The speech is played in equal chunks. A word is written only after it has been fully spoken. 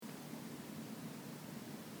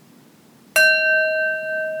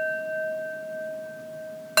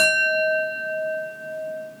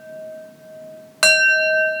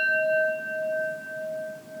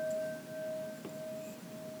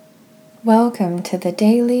Welcome to the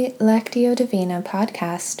daily Lectio Divina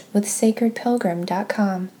podcast with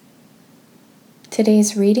sacredpilgrim.com.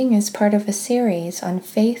 Today's reading is part of a series on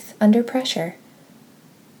faith under pressure.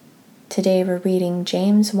 Today we're reading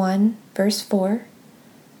James 1, verse 4,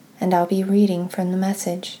 and I'll be reading from the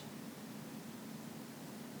Message.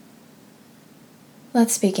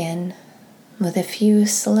 Let's begin with a few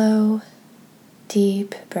slow,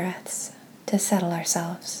 deep breaths to settle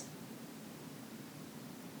ourselves.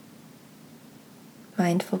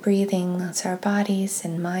 Mindful breathing lets our bodies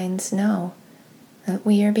and minds know that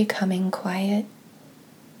we are becoming quiet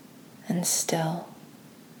and still.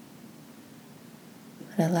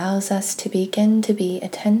 It allows us to begin to be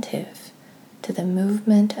attentive to the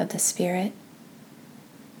movement of the Spirit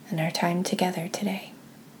and our time together today.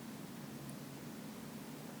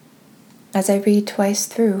 As I read twice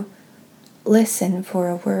through, listen for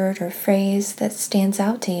a word or phrase that stands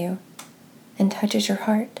out to you and touches your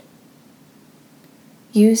heart.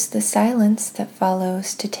 Use the silence that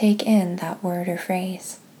follows to take in that word or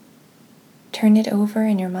phrase. Turn it over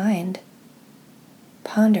in your mind.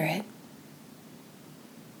 Ponder it.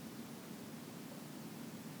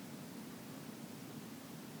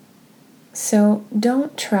 So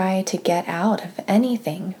don't try to get out of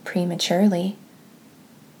anything prematurely.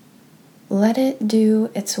 Let it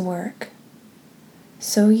do its work,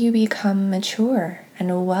 so you become mature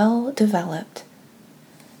and well developed,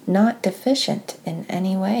 not deficient in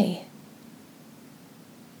any way.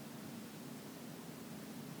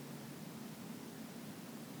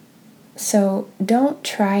 So don't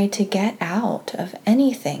try to get out of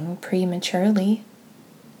anything prematurely.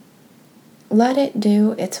 Let it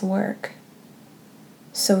do its work,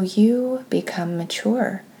 so you become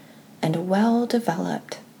mature and well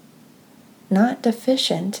developed, not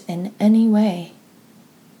deficient in any way.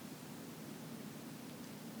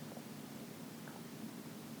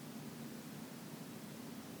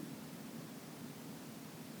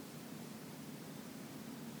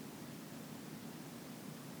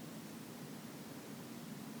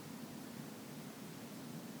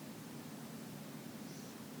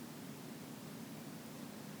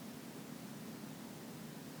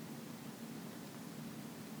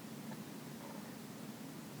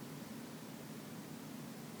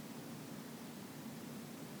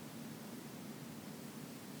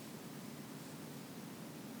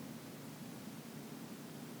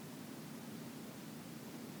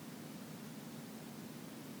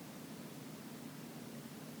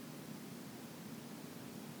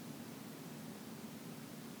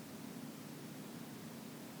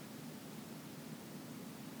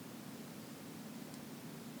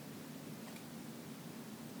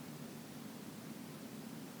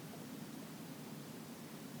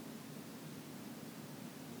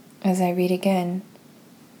 As I read again,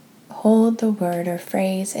 hold the word or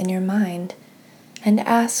phrase in your mind and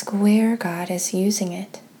ask where God is using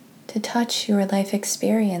it to touch your life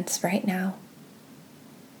experience right now.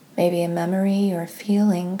 Maybe a memory or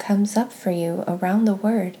feeling comes up for you around the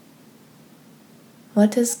word.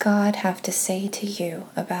 What does God have to say to you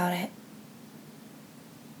about it?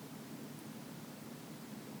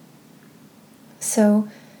 So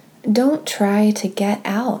don't try to get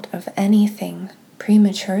out of anything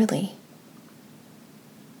prematurely.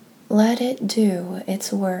 Let it do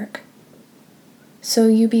its work, so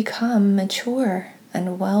you become mature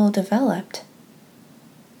and well developed,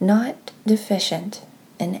 not deficient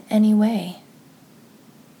in any way.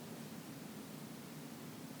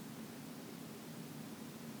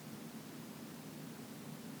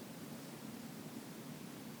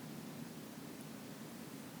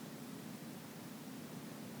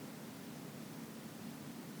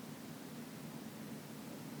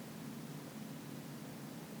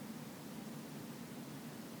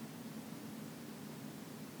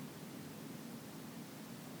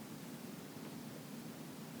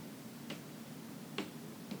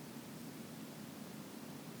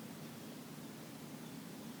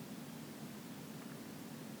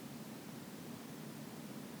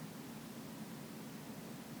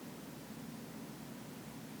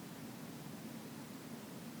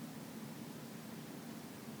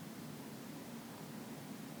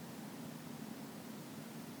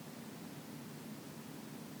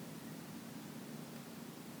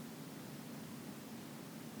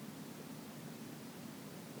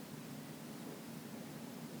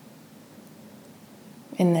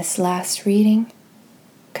 In this last reading,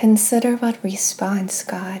 consider what response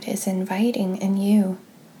God is inviting in you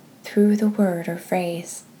through the word or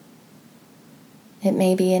phrase. It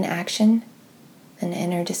may be an action, an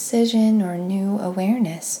inner decision or new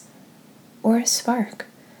awareness, or a spark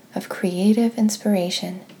of creative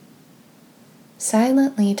inspiration.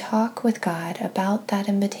 silently talk with God about that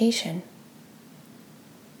invitation.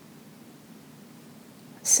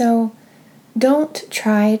 So don't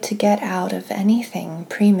try to get out of anything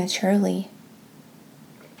prematurely.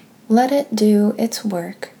 Let it do its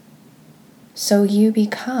work so you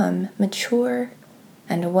become mature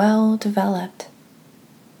and well developed,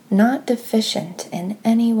 not deficient in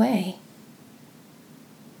any way.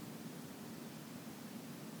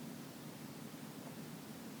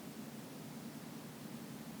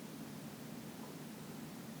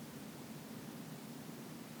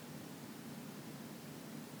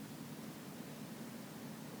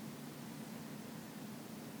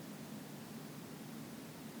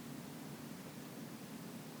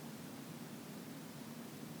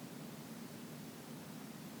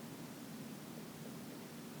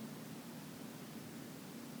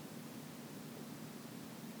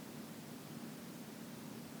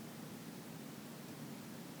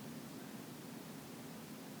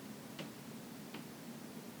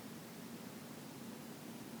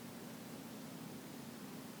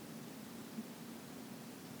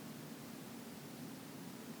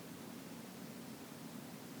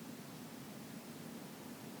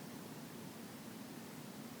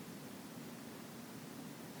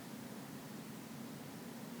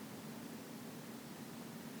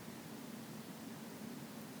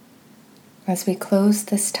 As we close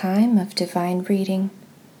this time of divine reading,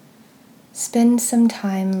 spend some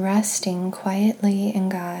time resting quietly in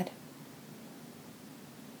God.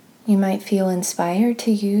 You might feel inspired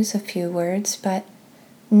to use a few words, but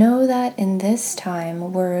know that in this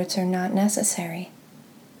time, words are not necessary.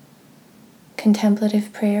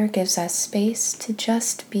 Contemplative prayer gives us space to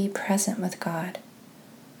just be present with God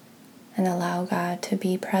and allow God to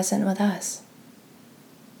be present with us.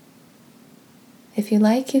 If you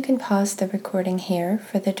like, you can pause the recording here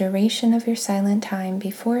for the duration of your silent time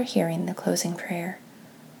before hearing the closing prayer,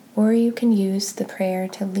 or you can use the prayer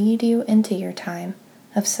to lead you into your time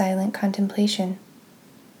of silent contemplation.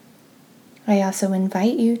 I also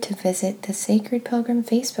invite you to visit the Sacred Pilgrim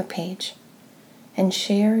Facebook page and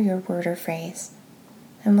share your word or phrase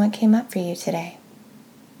and what came up for you today.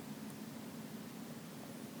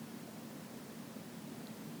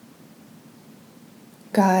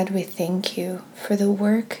 God, we thank you for the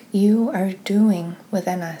work you are doing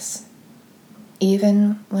within us,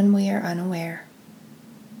 even when we are unaware.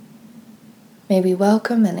 May we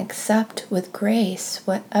welcome and accept with grace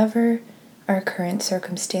whatever our current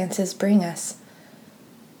circumstances bring us,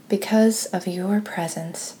 because of your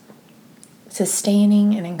presence,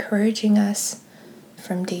 sustaining and encouraging us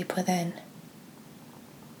from deep within.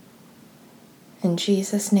 In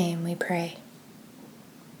Jesus' name we pray.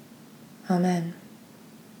 Amen.